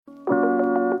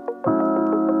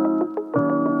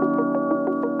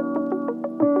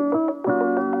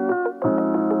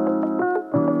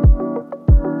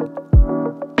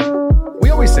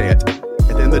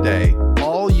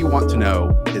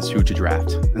is Who to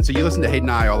Draft. And so you listen to Hayden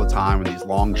and I all the time in these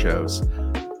long shows.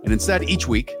 And instead, each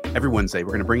week, every Wednesday, we're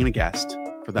going to bring in a guest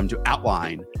for them to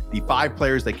outline the 5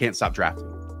 players they can't stop drafting.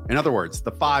 In other words,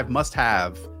 the 5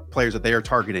 must-have players that they are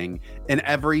targeting in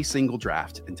every single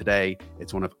draft. And today,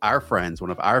 it's one of our friends,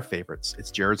 one of our favorites. It's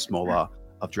Jared Smola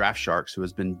of Draft Sharks, who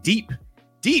has been deep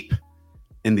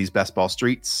in these best ball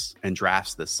streets and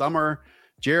drafts this summer.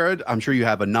 Jared, I'm sure you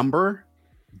have a number,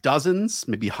 dozens,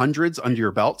 maybe hundreds under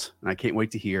your belt, and I can't wait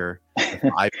to hear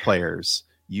the 5 players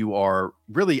you are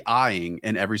really eyeing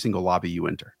in every single lobby you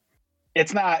enter.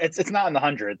 It's not in the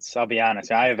hundreds. I'll be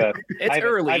honest. I have a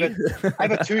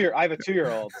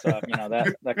 2-year-old, so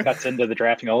that cuts into the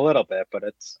drafting a little bit, but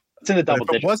it's in the double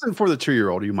digits. If it wasn't for the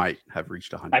 2-year-old, you might have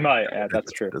reached 100. I might. Yeah,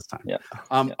 that's true. This time. Yeah.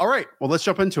 All right. Well, let's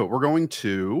jump into it. We're going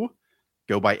to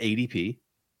go by ADP,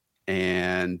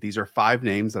 and these are 5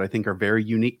 names that I think are very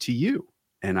unique to you.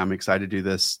 And I'm excited to do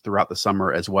this throughout the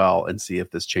summer as well and see if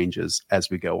this changes as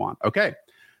we go on. Okay.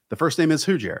 The first name is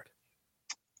who, Jared?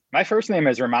 My first name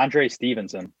is Ramondre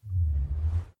Stevenson.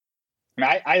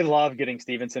 I love getting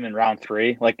Stevenson in round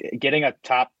 3, like getting a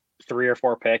top 3 or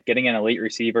 4 pick, getting an elite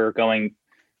receiver, going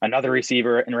another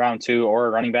receiver in round 2 or a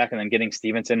running back, and then getting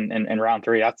Stevenson in round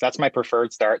 3. That's my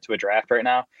preferred start to a draft right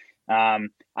now.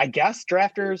 I guess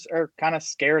drafters are kind of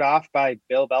scared off by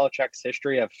Bill Belichick's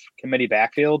history of committee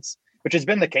backfields, which has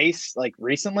been the case like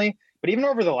recently. But even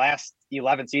over the last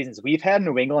 11 seasons, we've had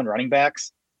New England running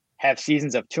backs have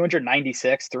seasons of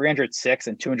 296, 306,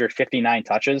 and 259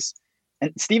 touches.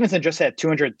 And Stevenson just had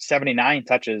 279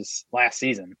 touches last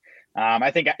season. I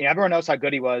think everyone knows how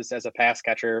good he was as a pass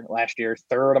catcher last year,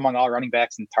 3rd among all running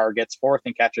backs in targets, 4th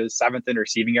in catches, 7th in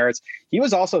receiving yards. He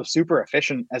was also super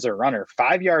efficient as a runner,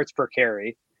 5 yards per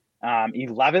carry,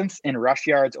 11th in rush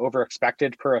yards over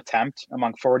expected per attempt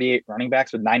among 48 running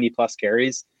backs with 90 plus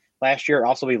carries last year.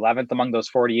 Also 11th among those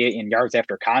 48 in yards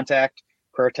after contact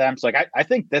per attempt. So I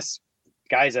think this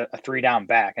guy's a 3-down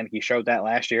back. I think he showed that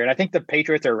last year. And I think the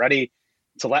Patriots are ready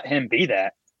to let him be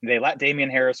that. They let Damian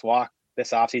Harris walk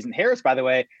this offseason. Harris, by the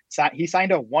way, he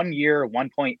signed a 1-year,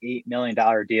 $1.8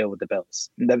 million deal with the Bills.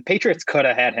 The Patriots could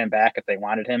have had him back if they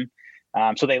wanted him.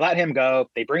 So they let him go.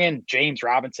 They bring in James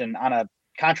Robinson on a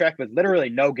contract with literally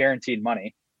no guaranteed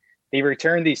money. They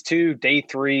returned these 2 day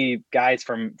 3 guys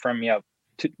from in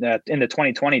the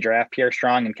 2020 draft, Pierre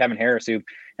Strong and Kevin Harris, who,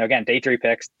 again, day 3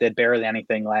 picks, did barely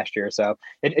anything last year. So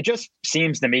it just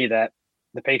seems to me that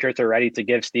the Patriots are ready to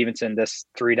give Stevenson this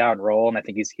 3-down role, and I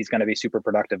think he's going to be super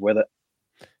productive with it.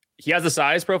 He has the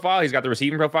size profile. He's got the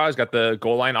receiving profile. He's got the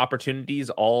goal line opportunities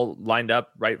all lined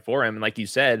up right for him. And like you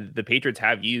said, the Patriots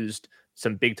have used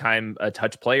some big time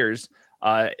touch players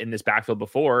in this backfield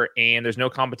before, and there's no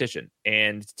competition.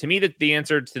 And to me, the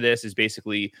answer to this is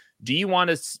basically, do you want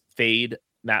to fade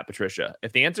Matt Patricia?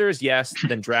 If the answer is yes,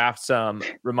 then draft some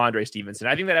Ramondre Stevenson.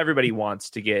 I think that everybody wants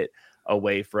to get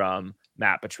away from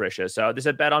Matt Patricia. So this is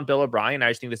a bet on Bill O'Brien. I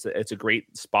just think it's a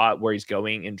great spot where he's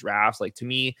going in drafts. Like, to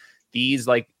me, these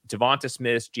like Devonta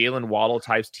Smith, Jalen Waddle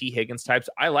types, T. Higgins types,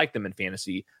 I like them in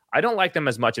fantasy. I don't like them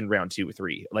as much in round 2 or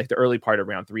 3, like the early part of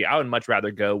round 3. I would much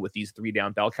rather go with these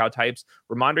 3-down bell cow types.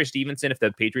 Ramondre Stevenson, if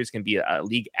the Patriots can be a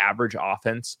league average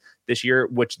offense this year,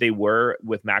 which they were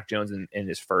with Mac Jones in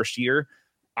his first year,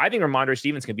 I think Ramondre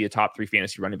Stevenson can be a top 3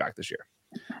 fantasy running back this year.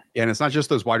 Yeah, and it's not just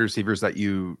those wide receivers that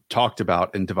you talked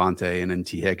about in Devontae and in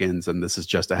T. Higgins, and this is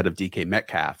just ahead of DK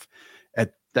Metcalf.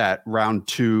 At that round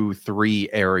 2, 3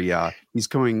 area, he's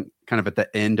going kind of at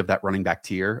the end of that running back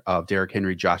tier of Derrick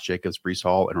Henry, Josh Jacobs, Breece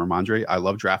Hall, and Ramondre. I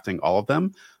love drafting all of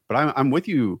them, but I'm with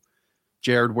you,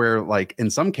 Jared, where like in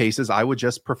some cases I would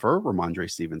just prefer Ramondre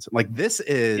Stevenson. Like, this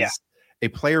is a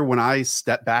player, when I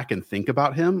step back and think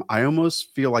about him, I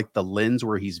almost feel like the lens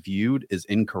where he's viewed is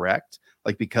incorrect.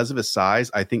 Like, because of his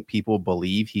size, I think people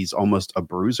believe he's almost a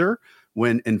bruiser,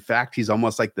 when in fact he's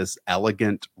almost like this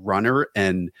elegant runner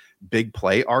and big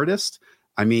play artist.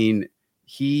 I mean,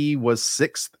 he was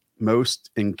 6th most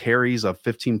in carries of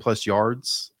 15 plus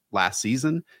yards last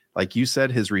season. Like you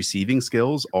said, his receiving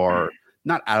skills are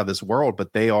not out of this world,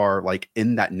 but they are like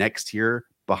in that next tier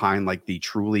behind like the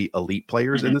truly elite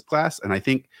players in this class. And I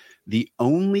think the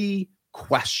only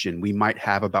question we might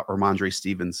have about Ramondre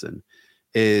Stevenson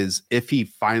is if he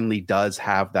finally does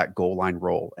have that goal line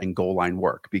role and goal line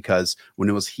work, because when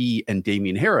it was he and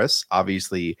Damian Harris,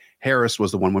 obviously Harris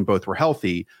was the one when both were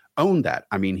healthy, owned that.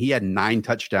 I mean, he had 9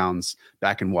 touchdowns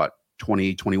back in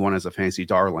 2021 as a fantasy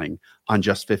darling on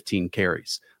just 15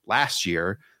 carries. Last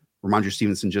year, Ramondre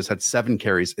Stevenson just had 7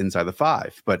 carries inside the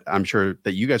 5. But I'm sure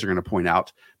that you guys are going to point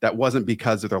out that wasn't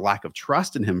because of their lack of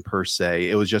trust in him per se.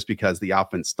 It was just because the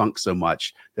offense stunk so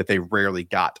much that they rarely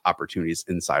got opportunities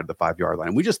inside the 5-yard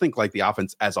line. We just think like the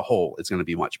offense as a whole is going to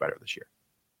be much better this year.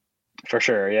 For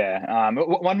sure, yeah.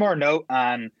 One more note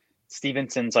on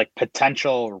Stevenson's like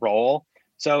potential role.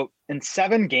 So in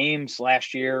 7 games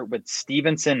last year with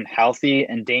Stevenson healthy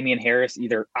and Damian Harris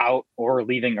either out or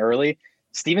leaving early,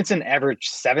 Stevenson averaged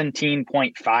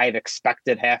 17.5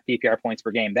 expected half PPR points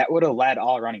per game. That would have led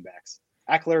all running backs.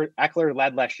 Eckler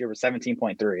led last year with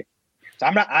 17.3. So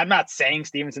I'm not saying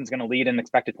Stevenson's going to lead in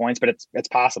expected points, but it's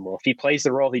possible. If he plays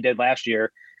the role he did last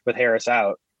year with Harris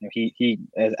out, he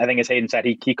I think as Hayden said,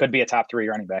 he could be a top 3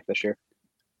 running back this year.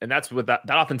 And that's what that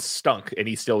offense stunk, and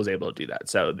he still was able to do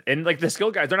that. So, and like the skill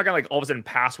guys, they're not gonna like all of a sudden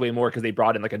pass way more because they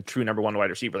brought in like a true number 1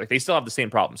 wide receiver. Like they still have the same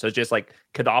problem. So it's just like,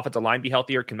 could the offensive line be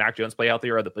healthier? Can Mac Jones play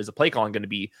healthier? Or is the play calling going to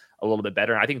be a little bit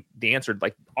better? And I think the answer,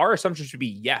 like our assumption should be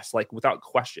yes, like without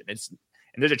question. And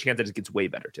there's a chance that it gets way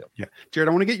better too. Yeah, Jared,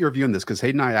 I want to get your view on this because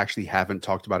Hayden and I actually haven't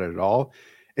talked about it at all.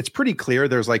 It's pretty clear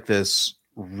there's like this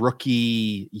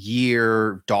rookie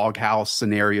year doghouse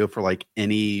scenario for like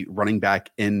any running back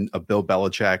in a Bill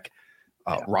Belichick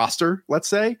roster, let's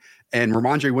say. And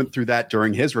Ramondre went through that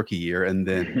during his rookie year and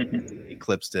then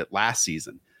eclipsed it last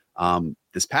season.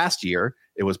 This past year,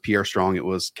 it was Pierre Strong, it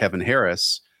was Kevin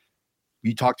Harris.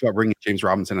 You talked about bringing James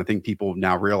Robinson. I think people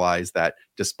now realize that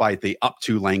despite the up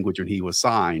to language when he was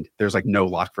signed, there's like no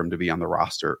lock for him to be on the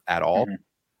roster at all.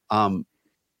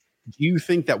 Do you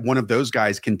think that one of those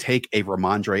guys can take a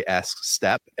Ramondre-esque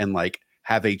step and like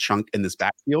have a chunk in this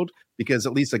backfield? Because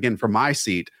at least again, from my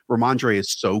seat, Ramondre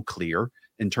is so clear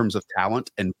in terms of talent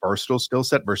and versatile skill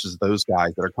set versus those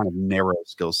guys that are kind of narrow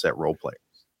skill set role players.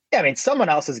 Yeah, I mean, someone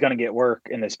else is going to get work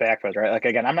in this backfield, right? Like,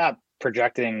 again, I'm not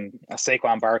projecting a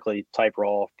Saquon Barkley type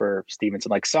role for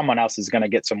Stevenson. Like, someone else is going to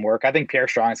get some work. I think Pierre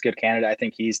Strong is a good candidate. I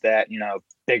think he's that,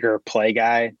 bigger play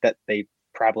guy that they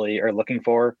probably are looking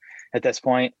for at this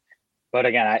point. But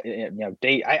again, I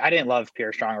didn't love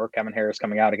Pierre Strong or Kevin Harris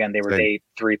coming out. Again, they were day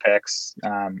 3 picks.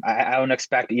 I don't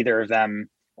expect either of them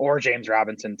or James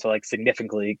Robinson to like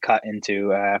significantly cut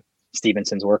into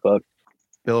Stevenson's workload.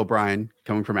 Bill O'Brien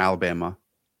coming from Alabama,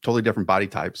 totally different body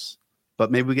types, but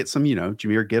maybe we get some,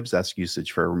 Jahmyr Gibbs-esque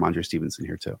usage for Ramondre Stevenson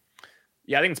here too.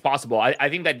 Yeah, I think it's possible. I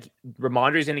think that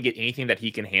Ramondre is going to get anything that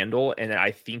he can handle, and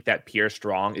I think that Pierre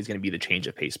Strong is going to be the change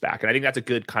of pace back. And I think that's a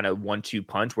good kind of 1-2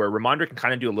 punch where Ramondre can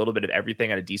kind of do a little bit of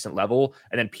everything at a decent level,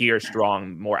 and then Pierre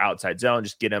Strong more outside zone,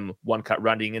 just get him one cut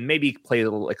running and maybe play a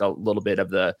little bit of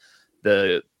the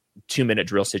 2-minute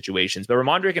drill situations. But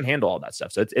Ramondre can handle all that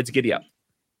stuff, so it's giddy up.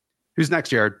 Who's next,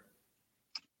 Jared?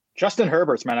 Justin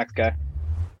Herbert's my next guy.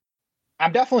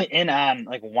 I'm definitely in on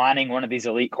like wanting one of these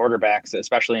elite quarterbacks,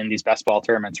 especially in these best ball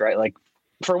tournaments, right? Like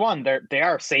for one, they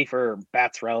are safer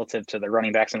bets relative to the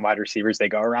running backs and wide receivers they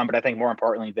go around. But I think more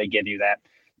importantly, they give you that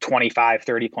 25,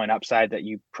 30 point upside that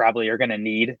you probably are going to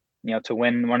need, to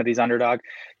win one of these underdog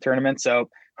tournaments. So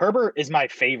Herbert is my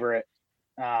favorite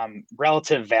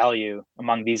relative value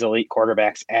among these elite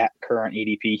quarterbacks at current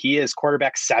ADP. He is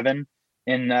quarterback 7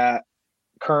 in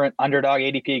current underdog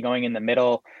ADP going in the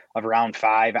middle of round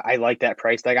 5. I like that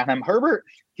price tag on him. Herbert,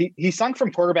 he sunk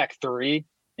from quarterback 3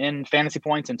 in fantasy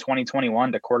points in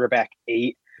 2021 to quarterback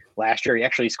 8 last year. He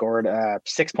actually scored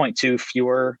 6.2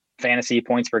 fewer fantasy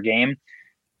points per game.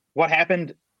 What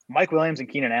happened? Mike Williams and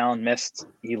Keenan Allen missed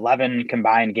 11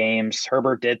 combined games.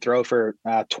 Herbert did throw for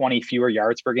 20 fewer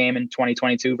yards per game in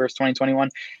 2022 versus 2021.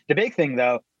 The big thing,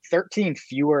 though, 13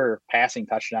 fewer passing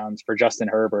touchdowns for Justin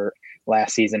Herbert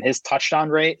last season. His touchdown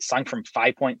rate sunk from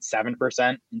 5.7%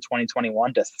 in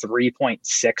 2021 to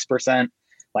 3.6%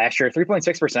 last year.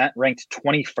 3.6% ranked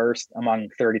 21st among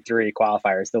 33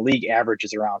 qualifiers. The league average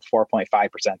is around 4.5%.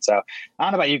 So I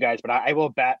don't know about you guys, but I will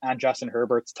bet on Justin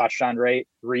Herbert's touchdown rate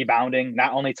rebounding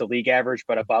not only to league average,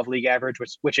 but above league average,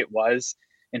 which it was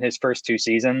in his first 2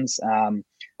 seasons.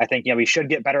 I think, we should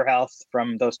get better health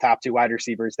from those top 2 wide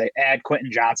receivers. They add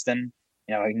Quentin Johnston,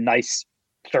 a nice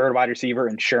third wide receiver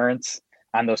insurance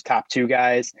on those top 2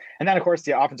 guys. And then, of course,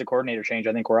 the offensive coordinator change,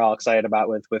 I think we're all excited about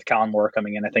with Kellen Moore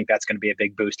coming in. I think that's going to be a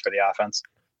big boost for the offense.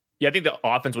 Yeah, I think the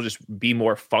offense will just be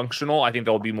more functional. I think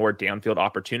there'll be more downfield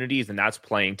opportunities, and that's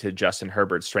playing to Justin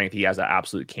Herbert's strength. He has an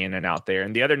absolute cannon out there.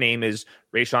 And the other name is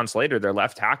Rashawn Slater, their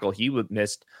left tackle. He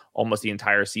missed almost the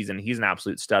entire season. He's an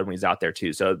absolute stud when he's out there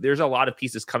too. So there's a lot of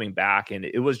pieces coming back, and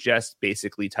it was just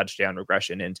basically touchdown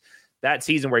regression. And that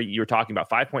season where you were talking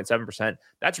about 5.7%,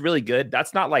 that's really good.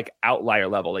 That's not like outlier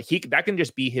level. Like that can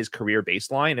just be his career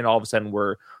baseline. And all of a sudden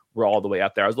we're were all the way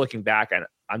up there. I was looking back and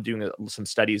I'm doing some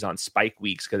studies on spike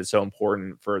weeks because it's so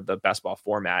important for the best ball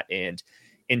format. And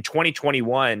in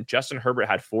 2021, Justin Herbert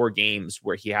had 4 games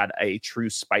where he had a true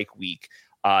spike week.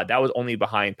 That was only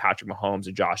behind Patrick Mahomes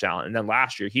and Josh Allen. And then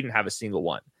last year, he didn't have a single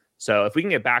one. So if we can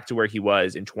get back to where he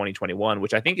was in 2021,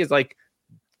 which I think is like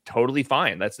totally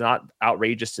fine. That's not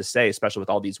outrageous to say, especially with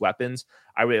all these weapons.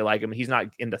 I really like him. He's not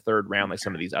in the 3rd round like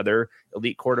some of these other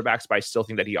elite quarterbacks, but I still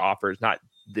think that he offers not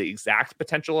the exact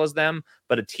potential as them,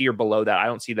 but a tier below that. I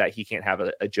don't see that he can't have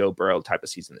a Joe Burrow type of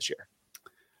season this year.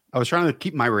 I was trying to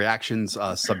keep my reactions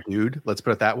subdued, let's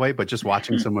put it that way, but just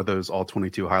watching some of those all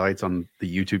 22 highlights on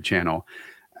the YouTube channel,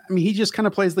 I mean, he just kind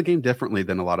of plays the game differently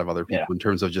than a lot of other people in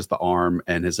terms of just the arm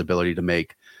and his ability to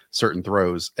make certain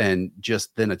throws, and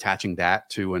just then attaching that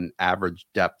to an average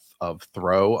depth of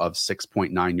throw of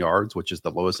 6.9 yards, which is the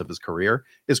lowest of his career,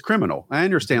 is criminal. I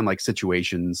understand like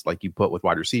situations like you put with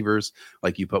wide receivers,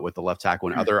 like you put with the left tackle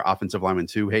and other offensive linemen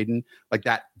too, Hayden, like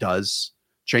that does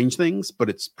change things, but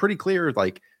it's pretty clear.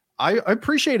 Like I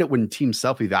appreciate it when teams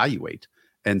self-evaluate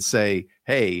and say,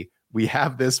 hey, we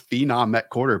have this phenom at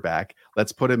quarterback.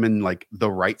 Let's put him in like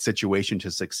the right situation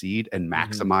to succeed and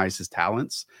maximize his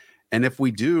talents. And if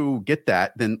we do get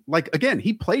that, then like, again,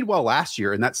 he played well last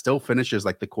year and that still finishes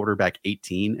like the quarterback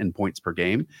 18 in points per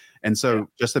game. And so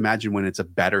just imagine when it's a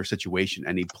better situation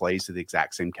and he plays to the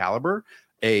exact same caliber,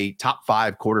 a top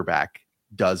 5 quarterback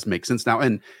does make sense now.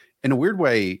 And in a weird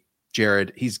way,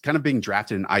 Jared, he's kind of being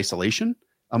drafted in isolation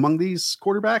among these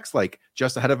quarterbacks. Like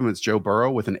just ahead of him, it's Joe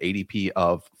Burrow with an ADP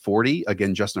of 40.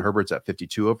 Again, Justin Herbert's at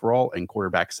 52 overall and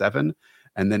quarterback 7.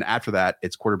 And then after that,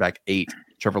 it's quarterback 8,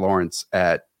 Trevor Lawrence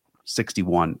at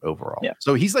 61 overall. Yeah.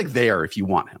 So he's like there if you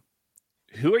want him.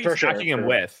 Who are you stacking him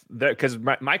with? Because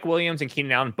Mike Williams and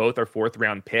Keenan Allen both are 4th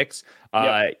round picks.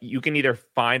 You can either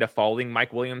find a falling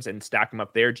Mike Williams and stack him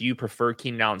up there. Do you prefer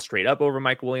Keenan Allen straight up over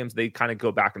Mike Williams? They kind of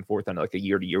go back and forth on like a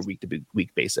year-to-year,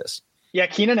 week-to-week basis. Yeah,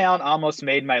 Keenan Allen almost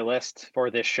made my list for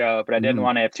this show, but I didn't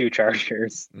want to have 2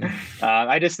 Chargers.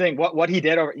 I just think what he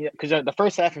did over, because the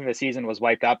first half of the season was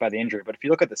wiped out by the injury, but if you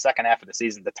look at the second half of the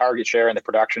season, the target share and the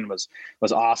production was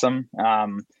awesome.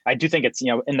 I do think it's,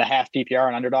 in the half PPR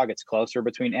and underdog, it's closer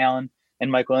between Allen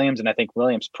and Mike Williams, and I think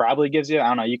Williams probably gives you, I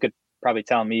don't know, you could probably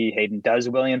tell me, Hayden, does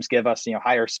Williams give us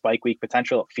higher spike week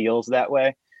potential? It feels that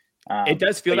way. It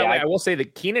does feel that way. I will say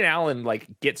that Keenan Allen like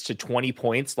gets to 20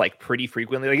 points like pretty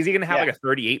frequently. Like, is he going to have like a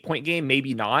 38-point game?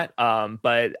 Maybe not.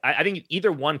 But I think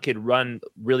either one could run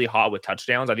really hot with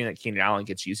touchdowns. I think that Keenan Allen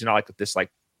gets used, like this like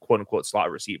quote unquote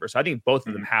slot receiver. So I think both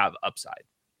of them have upside.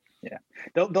 Yeah.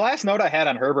 The last note I had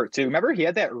on Herbert too, remember he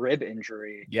had that rib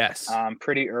injury. Yes.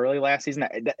 Pretty early last season.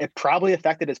 It probably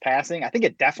affected his passing. I think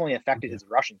it definitely affected his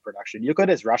rushing production. You look at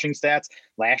his rushing stats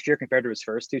last year compared to his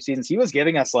first 2 seasons. He was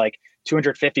giving us like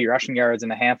 250 rushing yards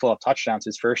and a handful of touchdowns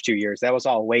his first 2 years. That was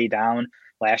all way down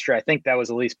last year. I think that was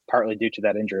at least partly due to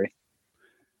that injury.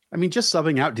 I mean, just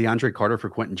subbing out DeAndre Carter for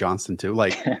Quentin Johnston too.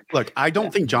 Like, look, I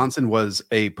don't think Johnson was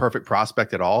a perfect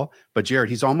prospect at all, but Jared,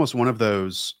 he's almost one of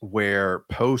those where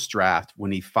post-draft,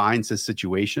 when he finds his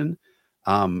situation,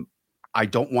 I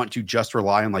don't want to just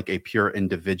rely on like a pure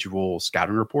individual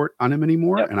scouting report on him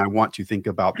anymore. Yep. And I want to think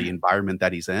about the environment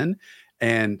that he's in.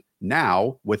 And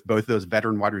now with both those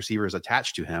veteran wide receivers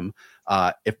attached to him,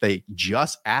 if they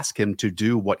just ask him to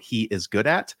do what he is good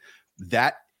at,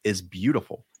 that is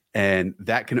beautiful. And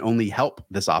that can only help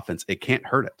this offense. It can't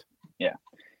hurt it. Yeah.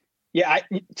 Yeah.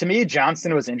 To me,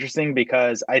 Johnston was interesting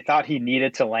because I thought he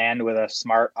needed to land with a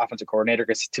smart offensive coordinator.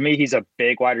 Because to me, he's a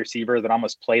big wide receiver that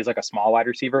almost plays like a small wide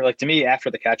receiver. Like to me,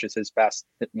 after the catch is his best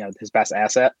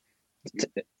asset.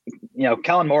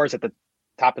 Kellen Moore is at the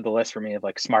top of the list for me of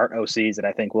like smart OCs that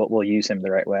I think will use him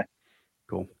the right way.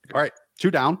 Cool. All right.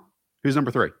 2 down. Who's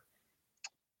number 3?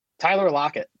 Tyler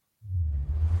Lockett.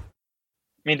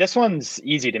 I mean, this one's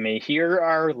easy to me. Here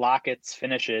are Lockett's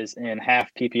finishes in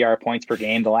half PPR points per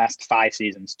game the last 5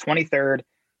 seasons: 23rd,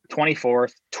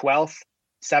 24th, 12th,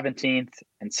 17th,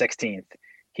 and 16th.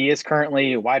 He is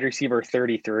currently wide receiver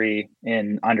 33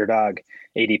 in underdog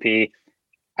ADP.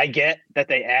 I get that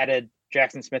they added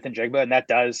Jackson Smith and Jigba, and that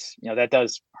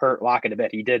does hurt Lockett a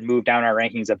bit. He did move down our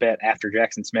rankings a bit after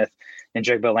Jackson Smith and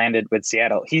Jigba landed with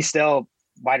Seattle. He's still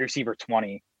wide receiver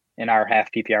 20 in our half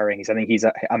PPR rankings. I think he's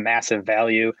a massive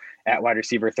value at wide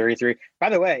receiver 33. By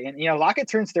the way, and Lockett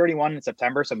turns 31 in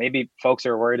September, so maybe folks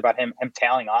are worried about him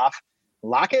tailing off.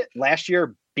 Lockett last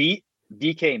year beat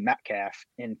DK Metcalf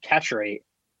in catch rate,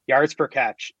 yards per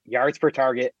catch, yards per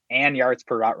target, and yards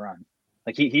per route run.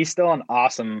 Like he's still an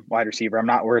awesome wide receiver. I'm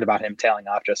not worried about him tailing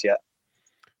off just yet.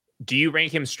 Do you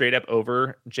rank him straight up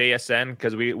over JSN?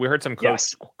 Because we heard some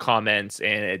close comments,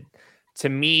 and to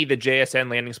me, the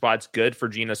JSN landing spot's good for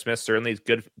Geno Smith. Certainly,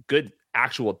 it's good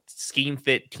actual scheme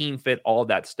fit, team fit, all of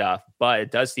that stuff. But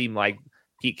it does seem like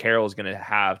Pete Carroll is going to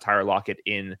have Tyler Lockett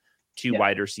in two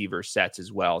wide receiver sets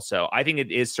as well. So I think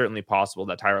it is certainly possible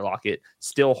that Tyler Lockett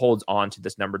still holds on to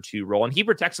this number 2 role, and he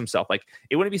protects himself. Like,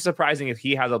 it wouldn't be surprising if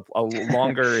he has a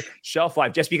longer shelf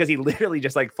life just because he literally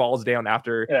just like falls down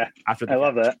after. After the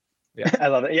love that. Yeah, I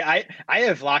love it. Yeah, I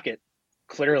have Lockett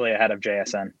clearly ahead of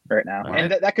JSN right now,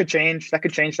 and that could change. That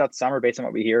could change throughout the summer based on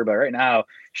what we hear. But right now,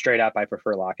 straight up, I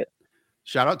prefer Lockett.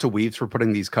 Shout out to Weaves for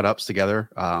putting these cut ups together.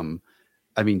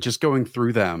 I mean, just going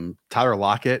through them, Tyler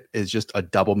Lockett is just a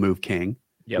double move king.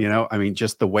 Yep. You know, I mean,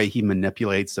 just the way he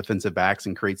manipulates defensive backs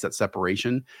and creates that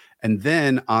separation. And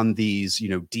then on these,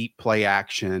 deep play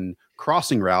action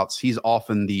crossing routes, he's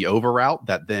often the over route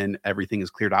that then everything is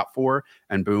cleared out for,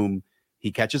 and boom, he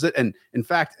catches it. And in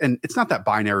fact, and it's not that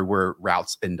binary where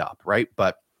routes end up, right?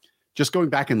 But just going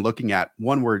back and looking at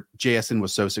one where JSN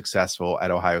was so successful at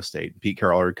Ohio State, Pete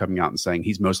Carroll already coming out and saying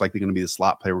he's most likely going to be the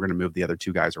slot player. We're going to move the other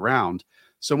 2 guys around.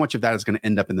 So much of that is going to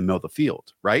end up in the middle of the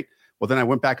field, right? Well, then I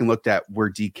went back and looked at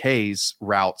where DK's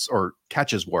routes or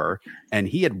catches were, and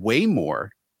he had way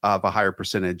more of a higher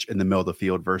percentage in the middle of the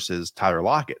field versus Tyler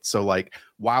Lockett. So like,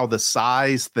 while the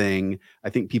size thing, I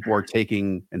think people are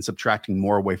taking and subtracting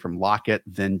more away from Lockett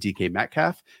than DK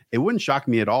Metcalf, it wouldn't shock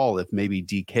me at all if maybe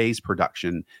DK's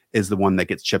production is the one that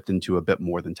gets chipped into a bit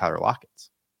more than Tyler Lockett's.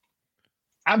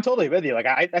 I'm totally with you. Like,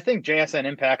 I think JSN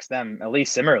impacts them at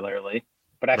least similarly,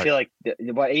 but I feel like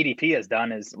what ADP has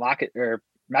done is Lockett or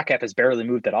Metcalf has barely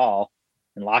moved at all,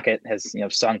 and Lockett has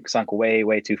sunk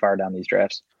way too far down these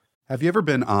drafts. Have you ever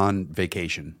been on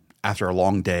vacation after a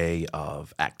long day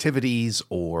of activities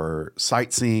or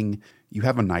sightseeing? You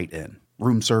have a night in,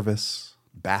 room service,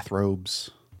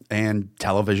 bathrobes, and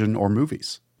television or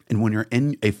movies. And when you're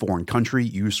in a foreign country,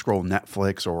 you scroll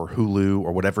Netflix or Hulu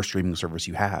or whatever streaming service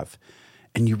you have,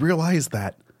 and you realize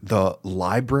that the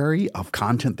library of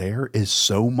content there is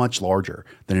so much larger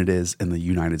than it is in the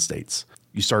United States.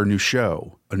 You start a new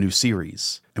show, a new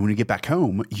series, and when you get back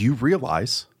home, you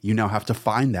realize you now have to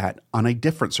find that on a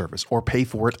different service or pay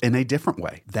for it in a different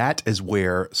way. That is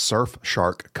where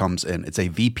Surfshark comes in. It's a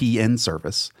VPN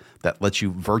service that lets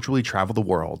you virtually travel the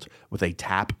world with a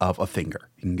tap of a finger.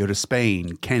 You can go to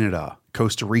Spain, Canada,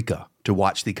 Costa Rica to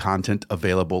watch the content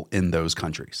available in those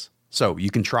countries. So you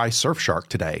can try Surfshark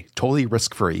today, totally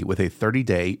risk-free with a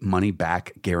 30-day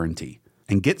money-back guarantee.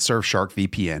 And get Surfshark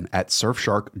VPN at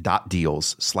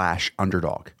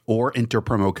surfshark.deals/underdog or enter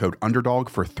promo code underdog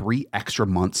for 3 extra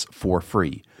months for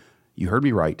free. You heard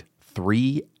me right.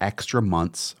 3 extra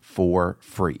months for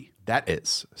free. That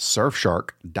is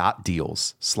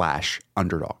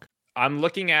surfshark.deals/underdog. I'm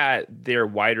looking at their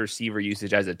wide receiver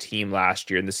usage as a team last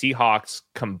year, and the Seahawks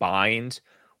combined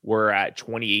were at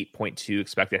 28.2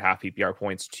 expected half PPR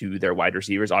points to their wide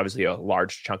receivers. Obviously, a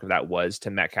large chunk of that was to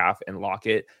Metcalf and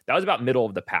Lockett. That was about middle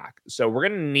of the pack. So we're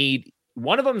going to need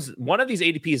one of these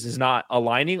ADPs is not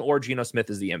aligning, or Geno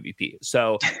Smith is the MVP.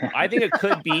 So I think it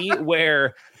could be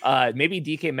where maybe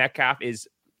DK Metcalf is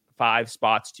 5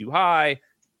 spots too high,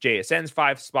 JSN's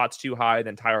 5 spots too high,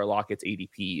 then Tyler Lockett's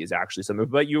ADP is actually something.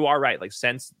 But you are right. Like,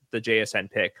 since the JSN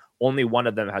pick, only one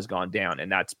of them has gone down,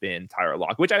 and that's been Tyler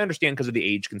Lockett, which I understand because of the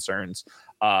age concerns.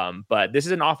 But this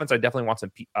is an offense I definitely want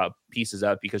some pieces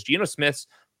of, because Geno Smith's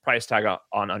price tag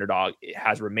on Underdog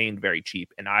has remained very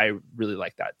cheap, and I really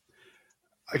like that.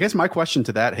 I guess my question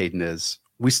to that, Hayden, is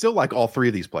we still like all 3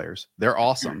 of these players. They're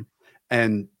awesome.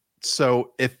 And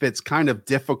so if it's kind of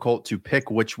difficult to pick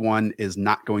which one is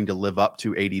not going to live up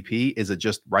to ADP, is it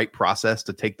just right process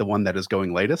to take the one that is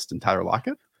going latest and Tyler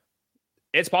Lockett?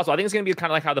 It's possible. I think it's going to be kind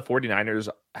of like how the 49ers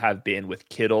have been with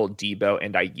Kittle, Debo,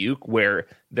 and Ayuk, where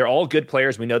they're all good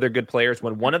players. We know they're good players.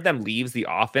 When one of them leaves the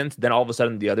offense, then all of a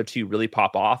sudden the other 2 really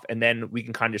pop off. And then we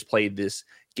can kind of just play this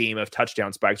game of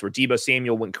touchdown spikes where Debo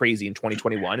Samuel went crazy in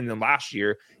 2021. And then last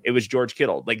year it was George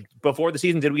Kittle. Like, before the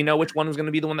season, did we know which one was going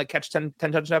to be the one that catch 10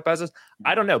 touchdown passes?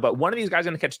 I don't know, but one of these guys is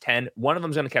going to catch 10. One of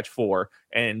them is going to catch 4.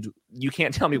 And you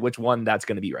can't tell me which one that's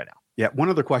going to be right now. Yeah. One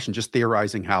other question, just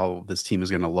theorizing how this team is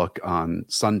going to look on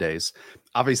Sundays.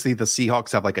 Obviously the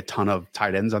Seahawks have like a ton of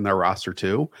tight ends on their roster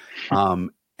too.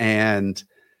 And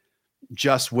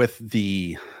just with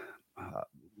the,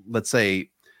 let's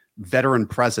say, veteran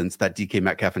presence that DK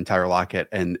Metcalf and Tyler Lockett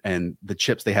and the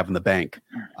chips they have in the bank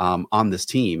on this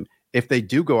team, if they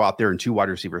do go out there in 2 wide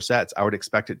receiver sets, I would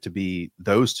expect it to be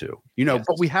those 2, Yes.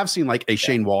 But we have seen like a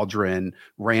Shane Waldron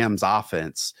Rams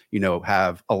offense,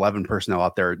 have 11 personnel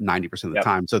out there 90% of the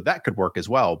time. So that could work as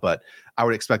well. But I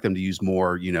would expect them to use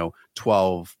more,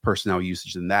 12 personnel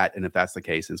usage than that. And if that's the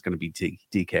case, it's going to be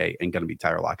DK and going to be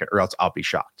Tyler Lockett, or else I'll be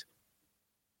shocked.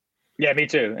 Yeah, me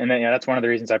too. And then, that's one of the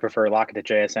reasons I prefer Lockett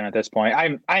to JSN at this point.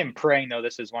 I'm praying though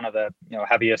this is one of the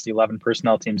heaviest 11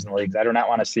 personnel teams in the league. I do not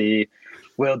want to see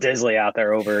Will Disley out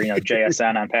there over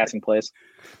JSN on passing plays.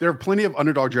 There are plenty of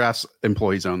underdog drafts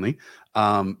employees only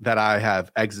that I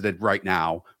have exited right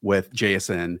now with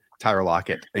JSN, Tyler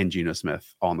Lockett, and Geno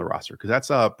Smith on the roster, because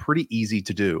that's pretty easy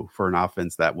to do for an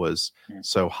offense that was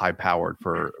so high powered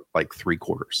for like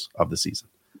 3/4 of the season.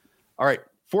 All right,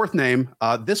 fourth name.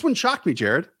 This one shocked me,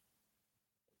 Jared.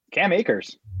 Cam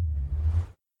Akers.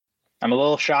 I'm a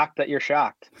little shocked that you're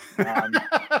shocked.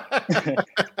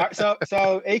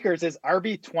 So Akers is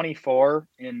RB24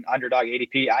 in underdog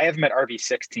ADP. I have him at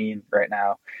RB16 right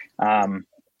now.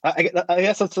 I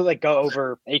guess let's go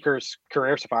over Akers'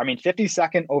 career so far. I mean,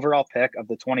 52nd overall pick of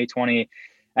the 2020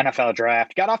 NFL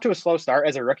draft. Got off to a slow start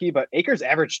as a rookie, but Akers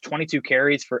averaged 22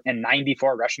 carries and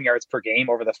 94 rushing yards per game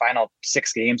over the final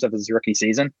 6 games of his rookie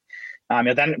season.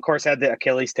 Then, of course, had the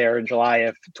Achilles tear in July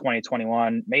of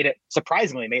 2021.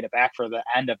 Surprisingly made it back for the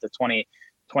end of the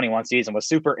 2021 season. Was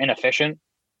super inefficient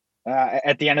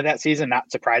at the end of that season, not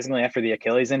surprisingly after the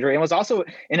Achilles injury. And was also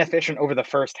inefficient over the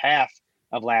first half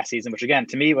of last season, which, again,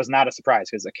 to me was not a surprise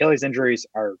because Achilles injuries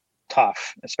are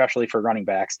tough, especially for running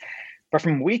backs. But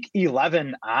from week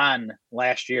 11 on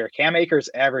last year, Cam Akers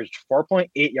averaged 4.8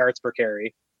 yards per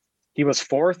carry. He was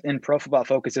 4th in Pro Football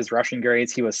Focus's rushing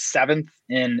grades. He was 7th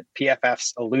in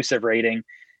PFF's elusive rating,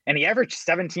 and he averaged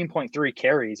 17.3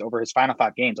 carries over his final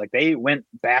 5 games. Like, they went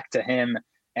back to him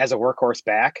as a workhorse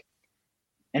back.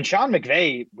 And Sean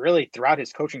McVay really throughout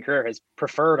his coaching career has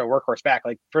preferred a workhorse back.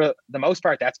 Like, for the most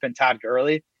part, that's been Todd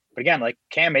Gurley. But again, like,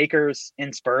 Cam Akers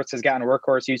in spurts has gotten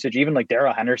workhorse usage. Even like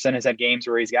Darrell Henderson has had games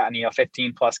where he's gotten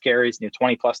 15 plus carries,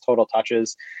 20 plus total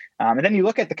touches. And then you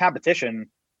look at the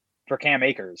competition for Cam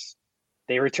Akers.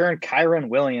 They returned Kyron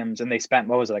Williams, and they spent,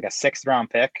 like a 6th round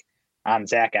pick on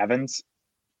Zach Evans.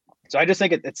 So I just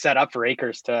think it's set up for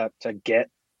Akers to get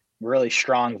really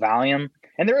strong volume.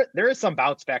 And there is some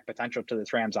bounce back potential to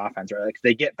this Rams offense, right? Like,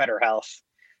 they get better health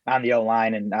on the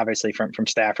O-line, and obviously from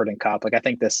Stafford and Kupp. Like, I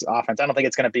think this offense, I don't think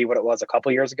it's going to be what it was a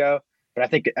couple years ago, but I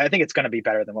think it's going to be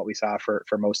better than what we saw for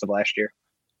most of last year.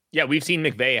 Yeah, we've seen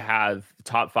McVay have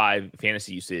top 5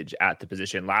 fantasy usage at the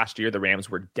position. Last year, the Rams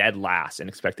were dead last in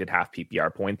expected half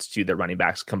PPR points to their running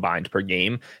backs combined per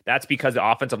game. That's because the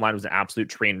offensive line was an absolute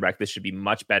train wreck. This should be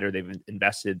much better. They've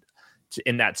invested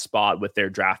in that spot with their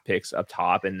draft picks up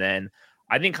top. And then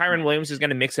I think Kyron Williams is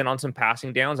going to mix in on some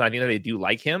passing downs. I think that they do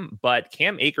like him, but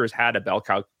Cam Akers had a bell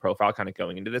cow profile kind of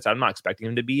going into this. I'm not expecting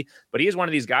him to be, but he is one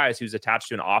of these guys who's attached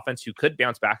to an offense who could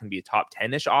bounce back and be a top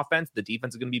 10-ish offense. The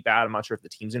defense is going to be bad. I'm not sure if the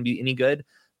team's going to be any good,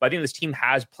 but I think this team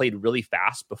has played really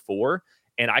fast before,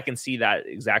 and I can see that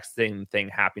exact same thing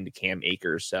happening to Cam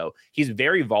Akers. So he's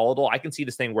very volatile. I can see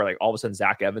this thing where like all of a sudden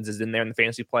Zach Evans is in there in the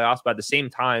fantasy playoffs, but at the same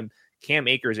time, Cam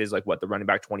Akers is like the running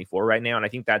back 24 right now. And I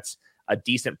think that's a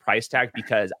decent price tag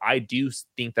because I do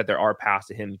think that there are paths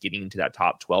to him getting into that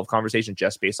top 12 conversation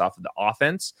just based off of the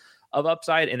offense of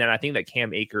upside. And then I think that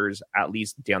Cam Akers, at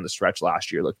least down the stretch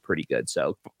last year, looked pretty good.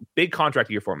 So big contract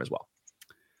year for him as well.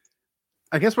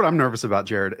 I guess what I'm nervous about,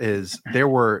 Jared, is there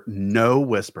were no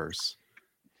whispers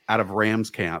out of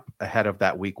Rams camp ahead of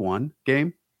that week 1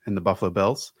 game in the Buffalo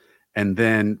Bills. And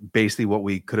then basically what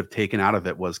we could have taken out of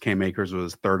it was Cam Akers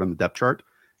was 3rd on the depth chart.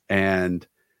 And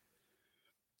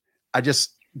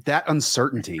that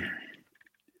uncertainty,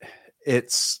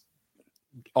 it's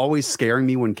always scaring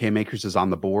me when Cam Akers is on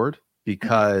the board,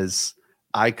 because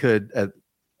I could,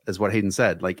 as what Hayden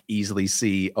said, like easily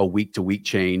see a week to week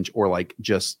change or like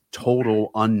just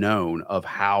total unknown of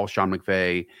how Sean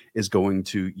McVay is going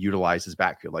to utilize his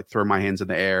backfield. Like, throw my hands in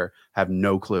the air, have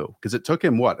no clue. Because it took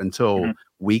him until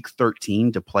week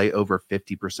 13 to play over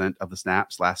 50% of the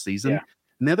snaps last season. Yeah.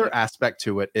 And the other aspect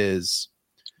to it is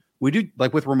we do,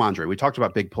 like with Ramondre, we talked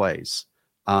about big plays.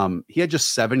 He had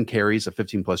just 7 carries of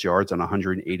 15 plus yards on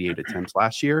 188 attempts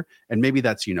last year. And maybe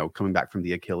that's, coming back from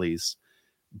the Achilles,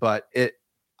 but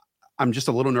I'm just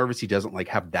a little nervous he doesn't like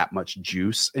have that much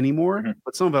juice anymore.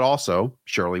 But some of it also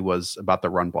surely was about the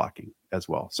run blocking as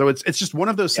well. So it's just one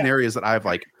of those scenarios that I have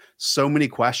like so many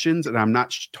questions, and I'm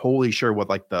not totally sure what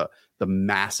like the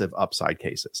massive upside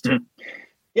case is too.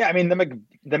 Yeah, I mean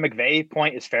the McVay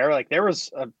point is fair. Like, there was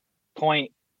a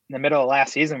point in the middle of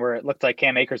last season where it looked like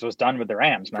Cam Akers was done with the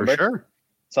Rams. Remember? For sure.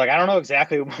 So like, I don't know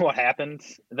exactly what happened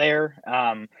there.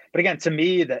 But again, to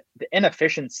me, the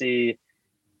inefficiency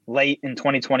late in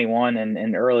 2021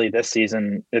 and early this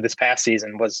past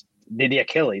season was the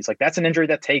Achilles. Like, that's an injury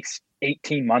that takes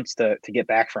 18 months to get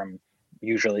back from,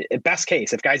 usually at best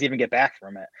case, if guys even get back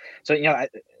from it. So,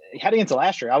 heading into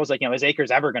last year, I was like, is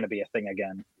Akers ever going to be a thing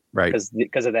again? Right.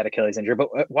 Because of that Achilles injury.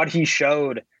 But what he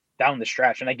showed down the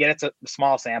stretch. And I get it's a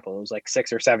small sample. It was like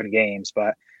 6 or 7 games,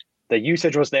 but the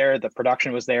usage was there, the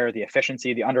production was there, the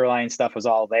efficiency, the underlying stuff was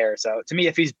all there. So to me,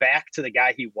 if he's back to the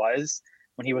guy he was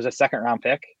when he was a second round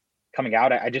pick coming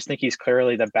out, I just think he's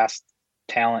clearly the best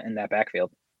talent in that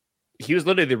backfield. He was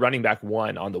literally the running back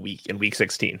one on the week in week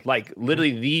 16, like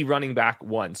literally the running back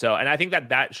one. So, and I think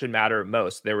that should matter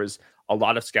most. There was a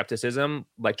lot of skepticism,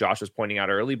 like Josh was pointing out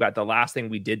early, but the last thing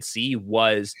we did see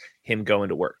was him going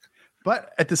to work.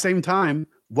 But at the same time,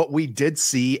 what we did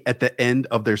see at the end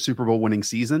of their Super Bowl winning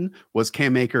season was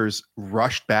Cam Akers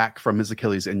rushed back from his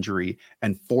Achilles injury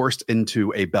and forced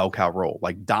into a bell cow role,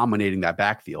 like dominating that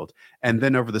backfield. And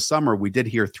then over the summer, we did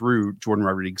hear through Jordan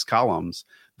Rodriguez's columns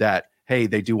that, hey,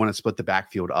 they do want to split the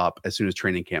backfield up as soon as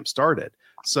training camp started.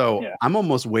 So I'm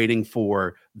almost waiting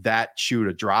for that shoe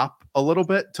to drop a little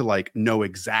bit to like know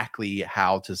exactly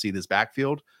how to see this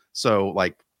backfield. So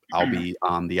like I'll be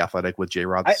on The Athletic with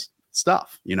J-Rod's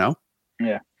stuff, you know?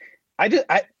 Yeah. I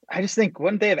just think,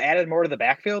 wouldn't they have added more to the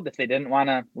backfield if they didn't want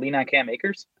to lean on Cam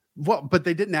Akers? Well, but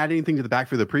they didn't add anything to the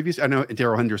backfield the previous. I know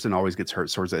Darrell Henderson always gets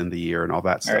hurt towards the end of the year and all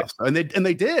that stuff. Right. And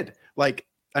they did. Like,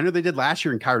 I know they did last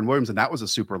year in Kyron Williams, and that was a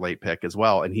super late pick as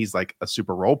well. And he's like a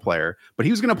super role player, but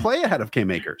he was going to play ahead of Cam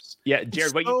Akers. Yeah,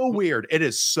 Jared, weird. It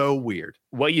is so weird.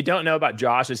 What you don't know about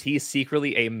Josh is he's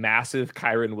secretly a massive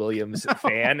Kyron Williams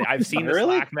fan. I've seen the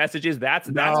Slack messages. That's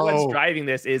what's driving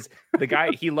this. Is the guy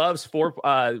he loves running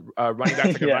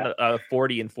backs that run a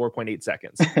 40 in 4.8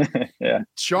 seconds. Yeah,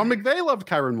 Sean McVay loved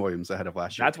Kyron Williams ahead of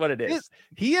last year. That's what it is.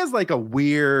 He has like a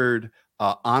weird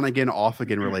on again, off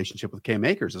again relationship with Cam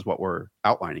Akers is what we're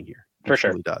outlining here. For sure.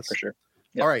 Really does. For sure.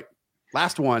 Yep. All right.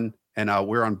 Last one. And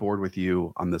we're on board with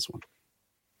you on this one.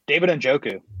 David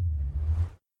Njoku.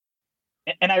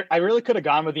 And I really could have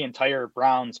gone with the entire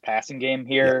Browns passing game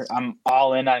here. Yes. I'm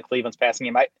all in on Cleveland's passing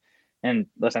game. And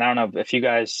listen, I don't know if you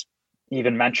guys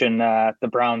even mention the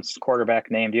Browns quarterback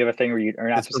name. Do you have a thing where you are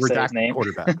not supposed to say his name?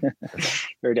 Quarterback.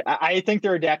 I think the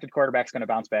redacted quarterback's going to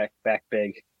bounce back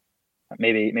big.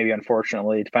 Maybe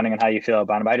unfortunately, depending on how you feel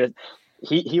about him.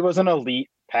 He was an elite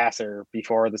passer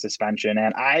before the suspension,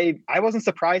 and I wasn't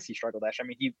surprised he struggled. Actually, I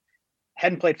mean, he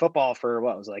hadn't played football for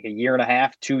what was like a year and a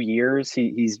half, 2 years.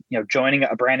 He's joining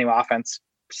a brand new offense,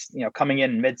 coming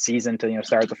in mid-season to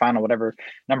start the final whatever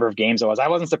number of games it was. I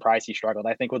wasn't surprised he struggled.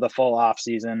 I think with a full off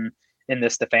season in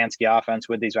this Stefanski offense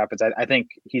with these weapons, I think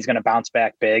he's going to bounce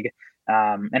back big.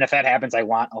 And if that happens, I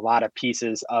want a lot of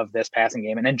pieces of this passing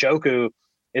game. And Njoku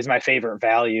is my favorite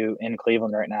value in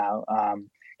Cleveland right now.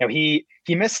 He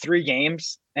missed 3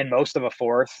 games and most of a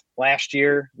fourth last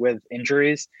year with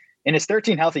injuries. In his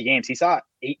 13 healthy games, he saw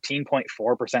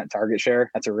 18.4% target share.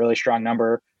 That's a really strong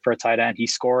number for a tight end. He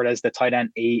scored as the tight end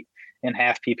 8.5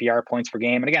 PPR points per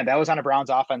game. And again, that was on a Browns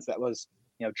offense that was,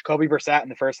 Jacoby Brissett in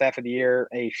the first half of the year,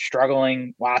 a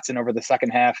struggling Watson over the second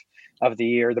half of the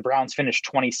year. The Browns finished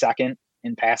 22nd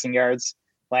in passing yards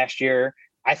last year.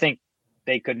 I think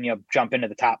they could, jump into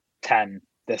the top 10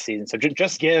 this season. So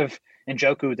just give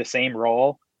Njoku the same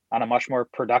role on a much more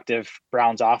productive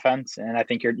Browns offense. And I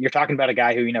think you're talking about a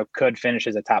guy who, could finish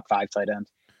as a top 5 tight end.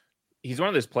 He's one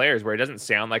of those players where it doesn't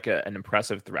sound like an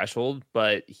impressive threshold,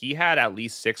 but he had at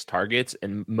least 6 targets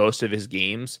in most of his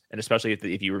games. And especially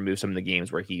if you remove some of the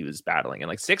games where he was battling, and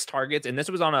like 6 targets. And this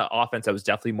was on an offense that was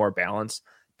definitely more balanced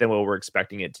than what we're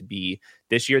expecting it to be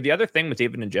this year. The other thing with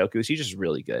David Njoku is he's just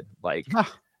really good. Like,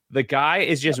 the guy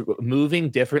is just moving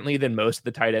differently than most of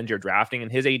the tight ends you're drafting,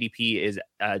 and his ADP is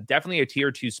definitely a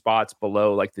tier 2 spots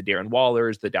below like the Darren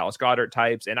Wallers, the Dallas Goedert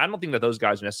types. And I don't think that those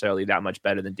guys are necessarily that much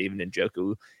better than David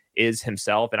Njoku is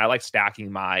himself. And I like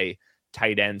stacking my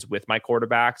tight ends with my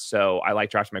quarterbacks. So I like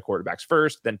drafting my quarterbacks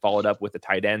first, then followed up with the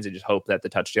tight ends and just hope that the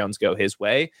touchdowns go his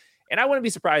way. And I wouldn't be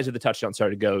surprised if the touchdown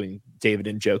started going David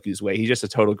Njoku's way. He's just a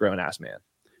total grown ass man.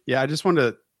 Yeah, I just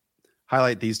wanted to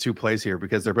highlight these 2 plays here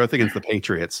because they're both against the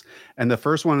Patriots. And the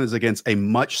first one is against a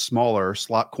much smaller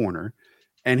slot corner,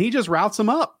 and he just routes him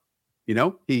up.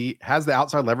 He has the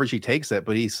outside leverage. He takes it,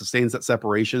 but he sustains that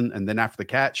separation. And then after the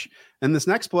catch and this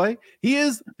next play, he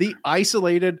is the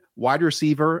isolated wide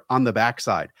receiver on the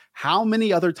backside. How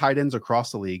many other tight ends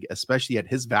across the league, especially at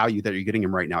his value that you're getting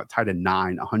him right now at tight end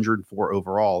 9, 104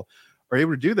 overall, are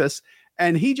able to do this?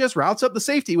 And he just routes up the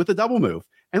safety with a double move.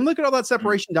 And look at all that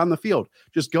separation down the field.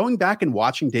 Just going back and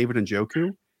watching David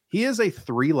Njoku, he is a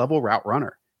 3-level route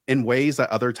runner in ways that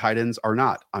other tight ends are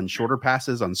not. On shorter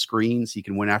passes, on screens, he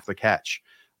can win after the catch.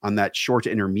 On that short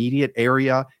to intermediate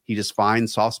area, he just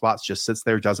finds soft spots, just sits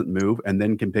there, doesn't move, and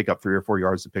then can pick up 3 or 4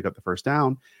 yards to pick up the first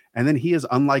down. And then he is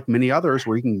unlike many others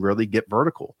where he can really get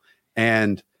vertical.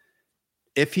 And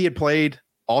if he had played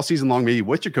all season long, maybe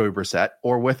with Jacoby Brissett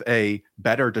or with a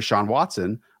better Deshaun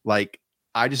Watson, like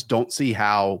I just don't see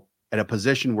how at a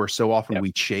position where so often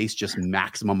we chase just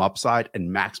maximum upside and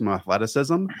maximum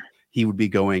athleticism, he would be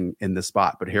going in this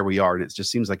spot. But here we are, and it just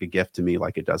seems like a gift to me,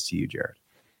 like it does to you, Jared.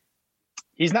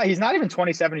 He's not even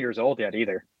 27 years old yet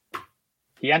either.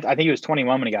 I think he was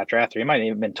 21 when he got drafted. He might have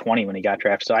even been 20 when he got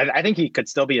drafted. So I think he could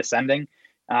still be ascending.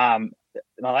 The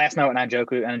last note on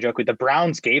Njoku, the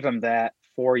Browns gave him that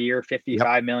 4-year,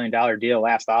 $55 million deal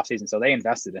last offseason. So they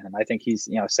invested in him. I think he's,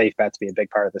 a safe bet to be a big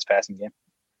part of this passing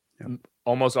game.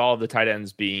 Almost all of the tight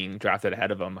ends being drafted ahead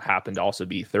of him happen to also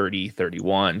be 30,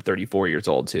 31, 34 years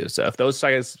old too. So if those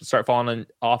guys start falling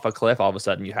off a cliff, all of a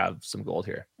sudden you have some gold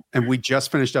here. And we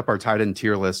just finished up our tight end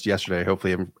tier list yesterday.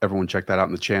 Hopefully everyone checked that out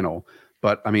on the channel.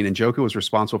 But I mean, Njoku was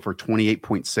responsible for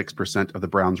 28.6% of the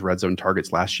Browns' red zone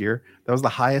targets last year. That was the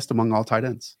highest among all tight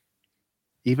ends,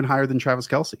 even higher than Travis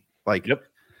Kelce.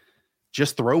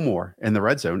 Just throw more in the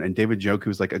red zone. And David Njoku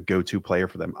is like a go-to player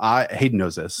for them. Hayden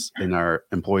knows this in our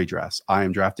employee dress. I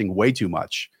am drafting way too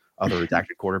much of the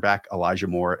redacted quarterback, Elijah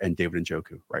Moore and David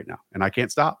Njoku right now. And I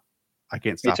can't stop.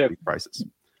 These prices.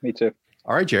 Me too.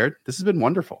 All right, Jared, this has been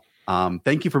wonderful.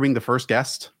 Thank you for being the first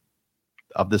guest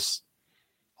of this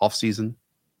off-season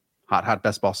hot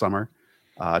best ball summer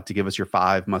to give us your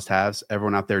 5 must-haves.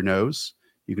 Everyone out there knows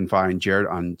you can find Jared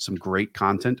on some great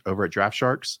content over at Draft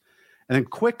Sharks. And then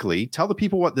quickly tell the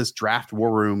people what this draft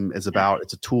war room is about.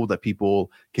 It's a tool that people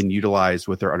can utilize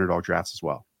with their underdog drafts as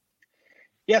well.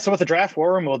 Yeah, so what the draft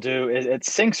war room will do is it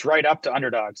syncs right up to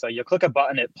Underdog. So you click a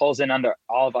button, it pulls in under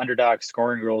all of Underdog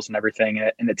scoring rules and everything,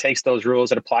 and it takes those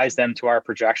rules, it applies them to our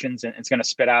projections, and it's going to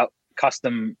spit out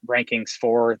custom rankings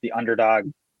for the Underdog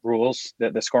rules,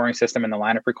 the scoring system and the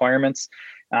lineup requirements.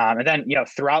 And then,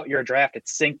 throughout your draft,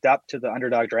 it's synced up to the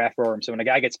Underdog draft war room. So when a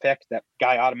guy gets picked, that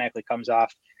guy automatically comes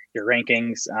off your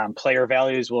rankings. Player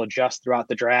values will adjust throughout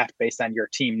the draft based on your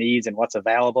team needs and what's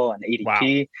available and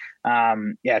ADP. Wow.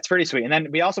 It's pretty sweet. And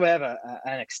then we also have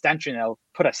an extension that'll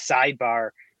put a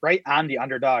sidebar right on the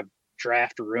Underdog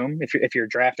draft room if you're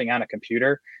drafting on a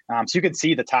computer. So you can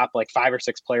see the top 5 or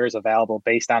 6 players available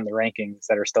based on the rankings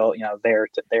that are still there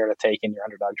to take in your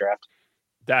Underdog draft.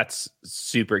 That's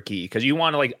super key because you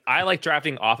want to I like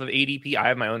drafting off of ADP. I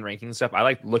have my own ranking stuff. I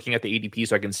like looking at the ADP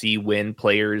so I can see when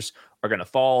players are going to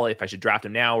fall, if I should draft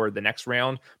them now or the next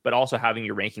round, but also having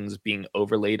your rankings being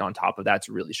overlaid on top of that's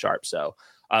really sharp. So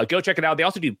go check it out. They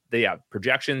also do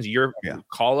projections, your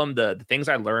column, the things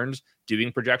I learned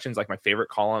doing projections, like my favorite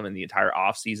column in the entire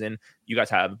off season. You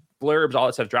guys have blurbs, all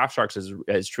that stuff. Draft Sharks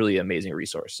is truly an amazing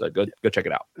resource. So go check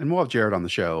it out. And we'll have Jared on the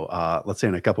show, let's say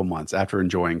in a couple months after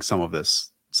enjoying some of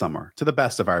this summer to the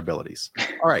best of our abilities.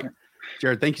 All right.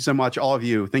 Jared, thank you so much. All of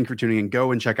you, thank you for tuning in.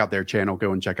 Go and check out their channel.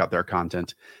 Go and check out their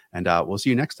content. And we'll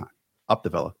see you next time. Up the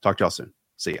Villa. Talk to y'all soon.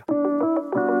 See ya.